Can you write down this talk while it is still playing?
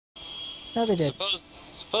No, they did.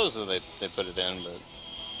 Supposedly they put it in, but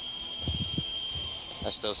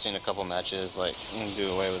I've still seen a couple matches like do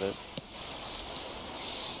away with it.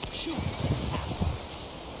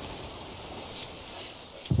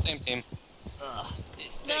 Same team.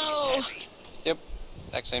 No. Yep.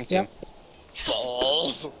 Exact same team. Yep.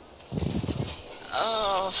 Balls.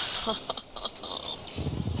 Oh.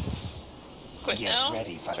 Quit Get now?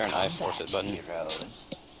 ready for Turn I force combat, it button.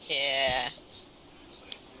 heroes. Yeah.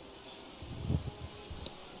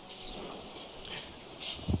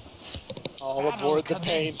 All aboard the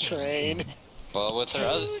pain train. Well, with their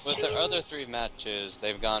other 3 matches,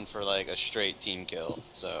 they've gone for like a straight team kill.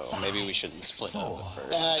 So maybe we shouldn't split up at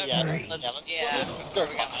first. Yeah. Yeah. Go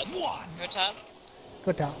Go top?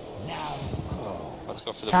 Go down. Now go. Let's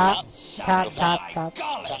go for the Top, boost. top, top, top.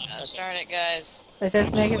 Gosh darn it, guys. Let's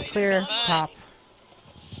just make it clear. so much. Top.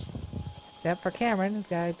 Except for Cameron, he's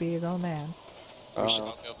gotta be his own man. We should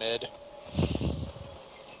all go mid.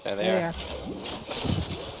 There they There. are.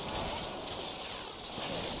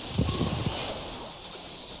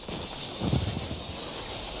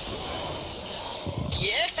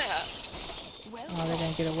 Yeah. Oh, they're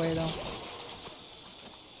gonna get away though.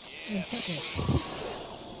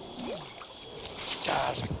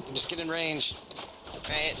 God, if I can just get in range.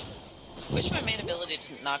 Right. Wish my main ability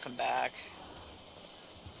didn't knock him back.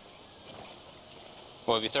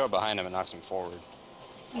 Well, if you throw it behind him, it knocks him forward.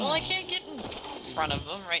 Well, I can't get in front of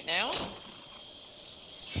him right now.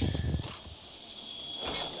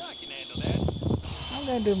 I can handle that. I'm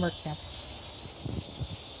gonna do Merc Camp.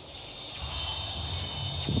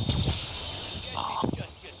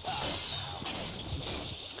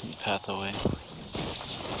 Path away.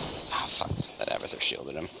 Ah, fuck. That Abathur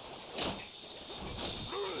shielded him.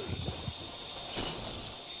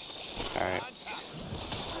 Alright.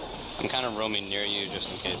 I'm kind of roaming near you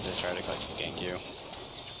just in case they try to like gank you.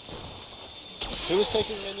 Who was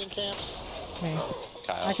taking minion camps? Me.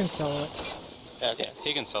 Kyle. I can solo it. Okay. Yeah,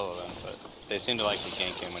 he can solo them, but they seem to like to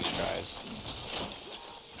gank him when he tries.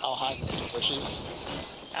 I'll hide in some bushes.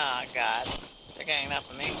 Oh god. They're getting up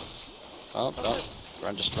on me. Oh, don't.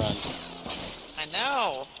 Run, just run. I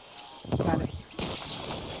know. Got it.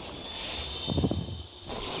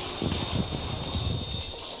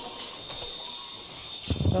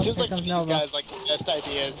 Oh, Seems here like comes these Nova. guys, like, the best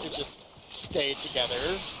idea is to just stay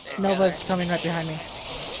together. Nova's coming right behind me.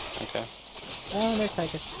 Okay. Oh, there's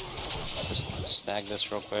Titus. Just snag this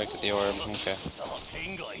real quick at the orb. Okay.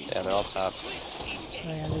 Yeah, they're all top. Oh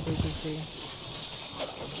yeah, there's ATC.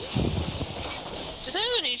 Did they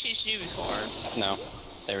have an HHG before? No.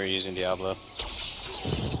 They were using Diablo.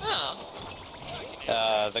 Oh.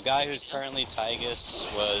 The guy who's currently Tygus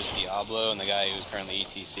was Diablo, and the guy who's currently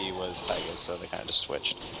ETC was Tygus, so they kind of just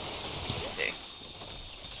switched. Let's see.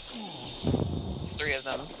 There's 3 of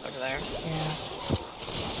them over there. Yeah.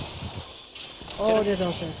 Oh, there's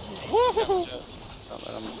Opus. Woohoo! Don't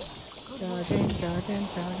let 'em- Dodging, dodging,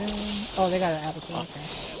 dodging. Oh, they got an Abathur, okay.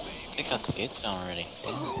 They got the gates down already.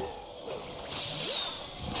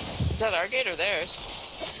 Is that our gate or theirs?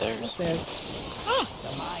 There's. There's. Oh,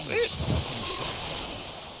 sweet.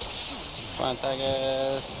 Come on,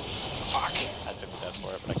 Tygus! Fuck! I took the death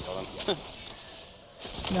for it, but I killed him.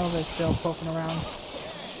 Nova's still poking around.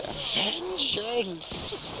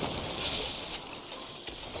 Vengeance!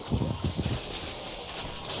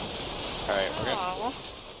 Alright, we're gonna... Aw.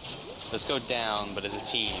 Let's go down, but as a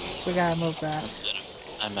team. We gotta move back.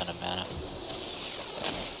 I'm out of mana.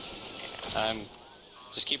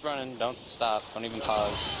 Just keep running, don't stop, don't even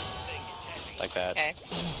pause. Like that. Okay.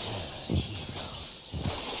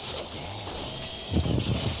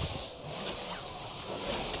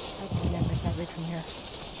 Oh, yeah, I can't reach from here.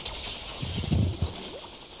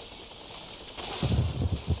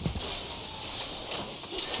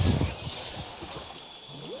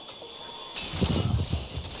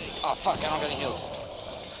 Oh fuck, I don't got any heals.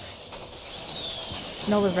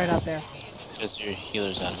 Nova's right out there. Because your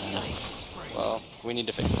healer's out of mana. Well, we need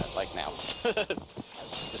to fix that, like now.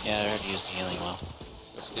 Just Yeah, I already used the healing well.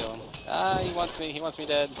 Go steal him. Ah, he wants me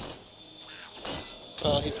dead.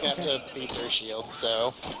 Well, he's gonna have to beat their shield,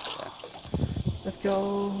 so... Let's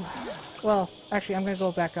go. Well, actually, I'm gonna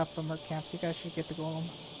go back up from Merc Camp. You guys should get the golem.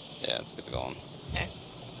 Yeah, let's get the golem. Okay.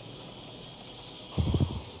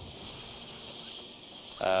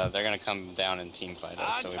 They're gonna come down and team fight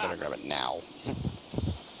us, so we better grab it now.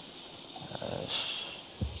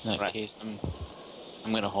 In that Right. case, I'm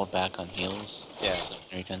gonna hold back on heals. Yeah. So I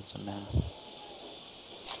can regen some mana.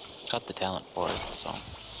 Got the talent for it, so.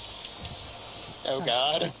 Oh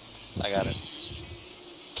god. I got it.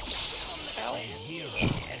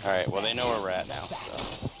 Alright, well they know where we're at now, so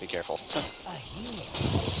be careful. A hero.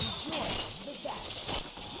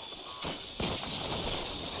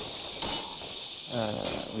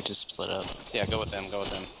 We just split up. Yeah, go with them, go with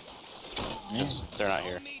them. Yeah. 'Cause they're not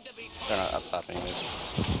here. They're not up top anyways.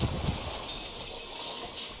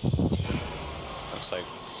 Looks like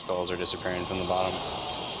skulls are disappearing from the bottom.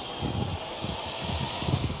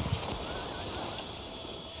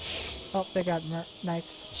 Oh, they got knife.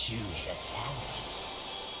 Choose a talent.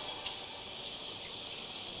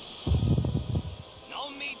 No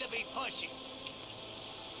need to be pushy.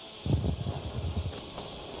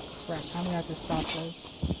 Crap, I'm gonna have to stop those.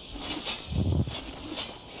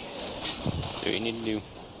 Do what you need to do.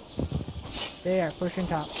 They are pushing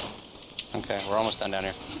top. Okay, we're almost done down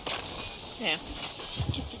here. Yeah.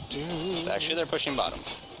 Actually, they're pushing bottom.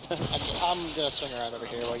 I'm gonna swing around over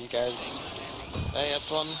here while you guys stay up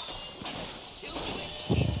them.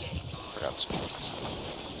 Forgot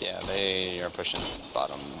to. Yeah, they are pushing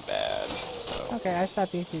bottom bad. So Okay, I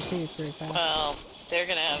thought the ECC was pretty fast. Well, they're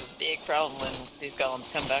gonna have a big problem when these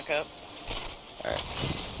golems come back up. all right.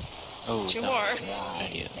 Oh, Two no. more.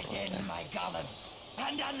 Idea. Rise again, my golems,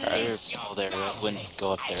 and There, unleash your oh, there. I wouldn't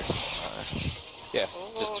go up there. Yeah,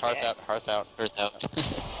 just hearth Okay. out, hearth out. Earth out.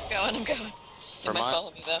 Going, I'm going. They might Vermont.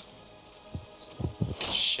 follow me though.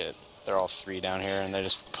 Shit, they're all three down here, and they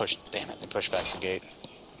just push. Damn it, they push back the gate.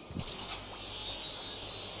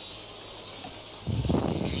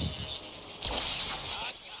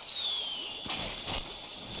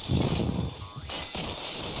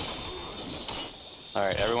 All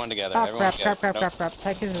right, everyone together. Oh, everyone crap, together. crap, crap, Nope, crap,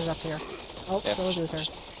 crap. Tychus is up here. Oh, Yeah. so is her.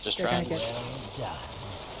 Just They're try gonna and get... well done.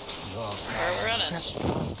 Your Where are we running?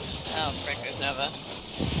 Oh, frick, there's Nova.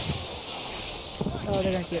 Oh,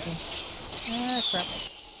 they're gonna get me. Ah, crap.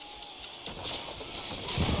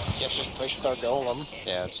 Guess just push with our golem.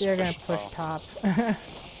 Yeah, just They're gonna ball. push top.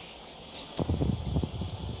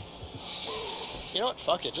 You know what?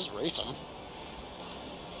 Fuck it, just race them.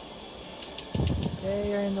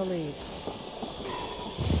 They are in the lead.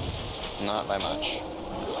 Not by much.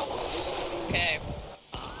 It's okay.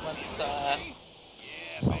 Let's,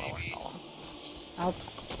 I'll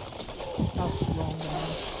roll down.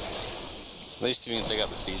 At least you can take out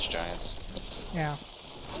the siege giants. Yeah.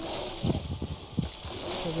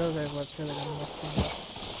 So those are what's really gonna make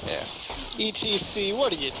fun. Yeah. ETC,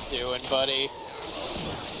 what are you doing, buddy?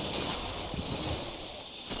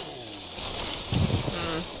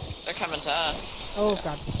 they're coming to us. Oh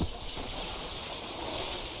god.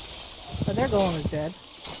 But their golem is dead.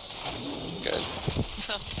 Good.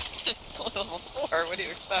 Level 4, what do you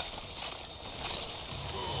expect?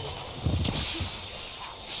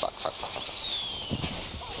 Fuck, fuck, fuck, fuck.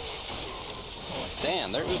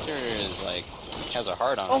 Damn, their Uther is like, has a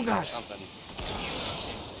heart on Oh, it God. or something.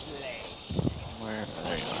 Where? Oh,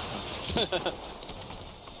 there you are.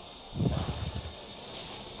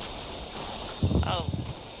 Oh.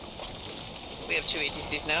 We have 2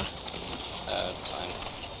 ETCs now. It's fine.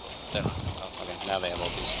 They're, oh, okay, now they have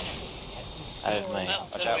ultis. I have my. Oh,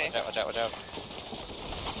 so Watch do out, we. watch out, watch out, watch out.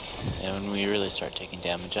 Yeah, when we really start taking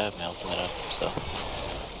damage, I have my ultimate up, so.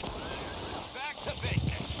 back to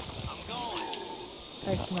business. I'm going.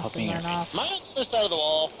 Tychus must Helping have her. run off. Am I on the other side of the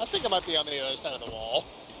wall? I think I might be on the other side of the wall.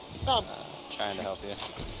 Trying to help you.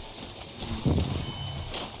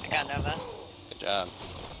 I got Nova. Good job.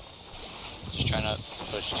 Just try not to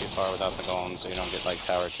push too far without the golem so you don't get like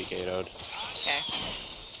tower TK'd. Okay.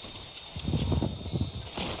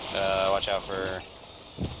 Watch out for...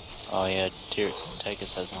 Oh yeah,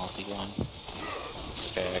 Tychus has an ulti going.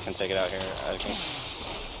 Okay, I can take it out here. I can...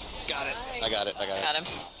 Got it. I got it, I got it. Got him.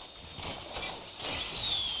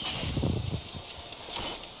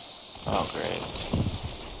 Oh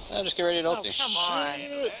great. Just get ready to Oh, ulti. come on.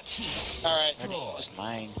 Alright. Just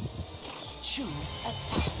mine. Choose a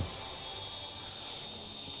talent.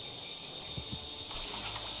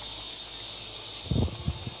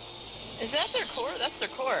 Is that their core? That's their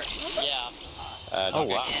core. Yeah. Don't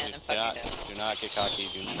wow. And get, I'm fucking do not get cocky,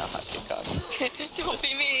 do not get cocky. It won't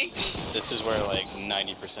be me. This is where like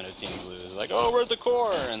 90% of teams lose. Like, oh, we're at the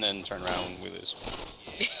core, and then turn around and we lose.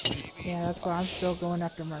 Yeah, that's why I'm still going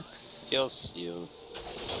after Merc. Heals, heals.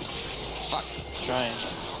 Fuck. Trying.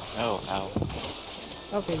 Oh, ow.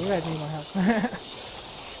 Okay, you guys need more help.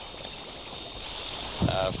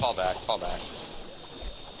 Fall back, fall back.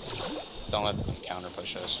 Don't let them counter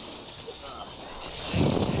push us.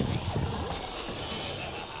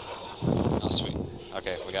 Oh, sweet.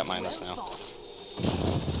 Okay, we got mindless now.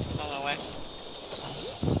 On my way.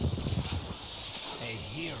 A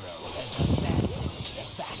hero has abandoned the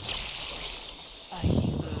battle. A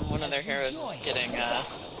hero One of their has heroes is rejoined getting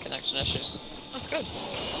connection issues. That's good.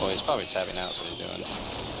 Well, he's probably tapping out, is what he's doing.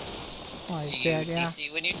 Oh, Do he's you dead, yeah.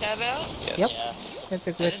 DC when you tab out? Yes. Yep. Yeah. It's a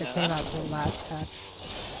I glitch didn't that know came that. out the last patch.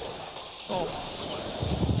 Cool.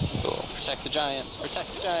 Protect the giants.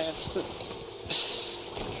 Protect the giants.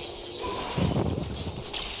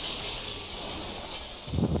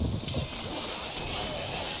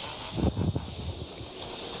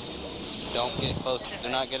 Don't get close. Do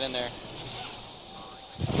not get in there.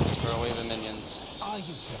 Throw away the minions. Are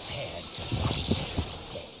you prepared to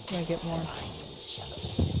fight? I'm gonna get more.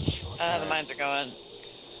 The mines are going. Are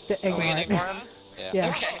we Ignore gonna it. ignore them? Yeah. Yeah,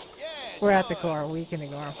 Okay. we're at the core. We can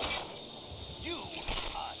ignore them.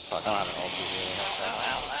 Fuck, I don't have an ulti really. Ow,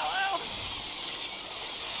 ow, ow, ow.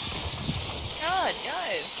 God,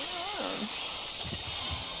 guys.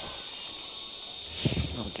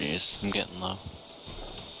 Oh jeez, I'm getting low.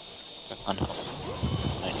 On health.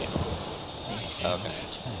 Thank you. Okay.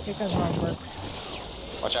 Here comes hard work.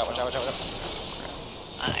 Watch out, watch out, watch out, watch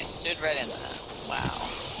out. I stood right in that. Wow.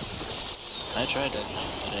 I tried it.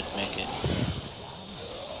 I didn't make it.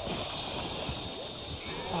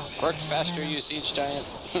 Work faster, you siege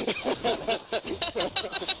giants.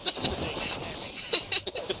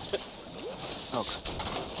 Oh.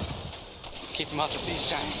 Just keep them off the siege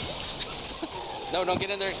giants. No, don't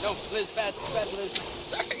get in there. No, Liz, bad, bad Liz.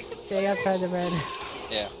 Sorry. Stay outside the red.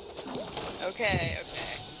 Yeah. Okay,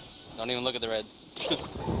 okay. Don't even look at the red.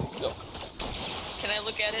 Go. Can I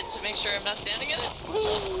look at it to make sure I'm not standing in it?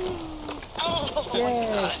 Yes. Oh my Yay.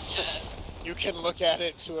 god, yes. You can look at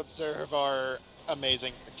it to observe our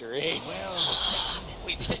amazing victory.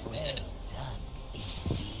 We did it. Well done,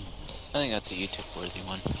 indeed. I think that's a YouTube-worthy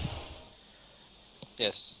one.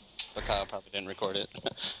 Yes. But Kyle probably didn't record it.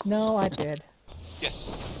 No, I did.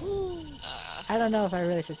 Yes. I don't know if I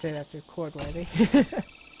really should say that's record worthy.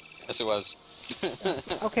 Yes, it was.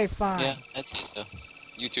 Okay, fine. Yeah, I'd say so.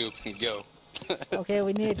 YouTube, go. Okay,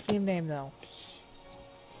 we need a team name though.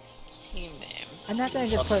 Team name. I'm not gonna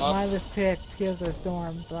just put mindless pit, Tears of the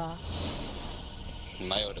Storm, blah.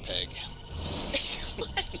 Myotapeg.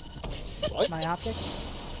 My optic?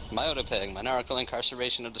 Myotapeg, monarchical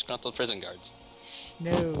incarceration of disgruntled prison guards.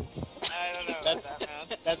 No. I don't know about That's- that,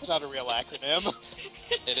 man. That's not a real acronym.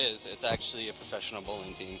 It is. It's actually a professional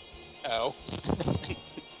bowling team. Oh.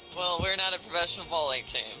 Well, we're not a professional bowling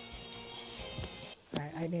team.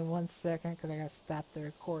 Alright, I need 1 second because I gotta stop the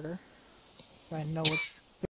recorder. So I know what's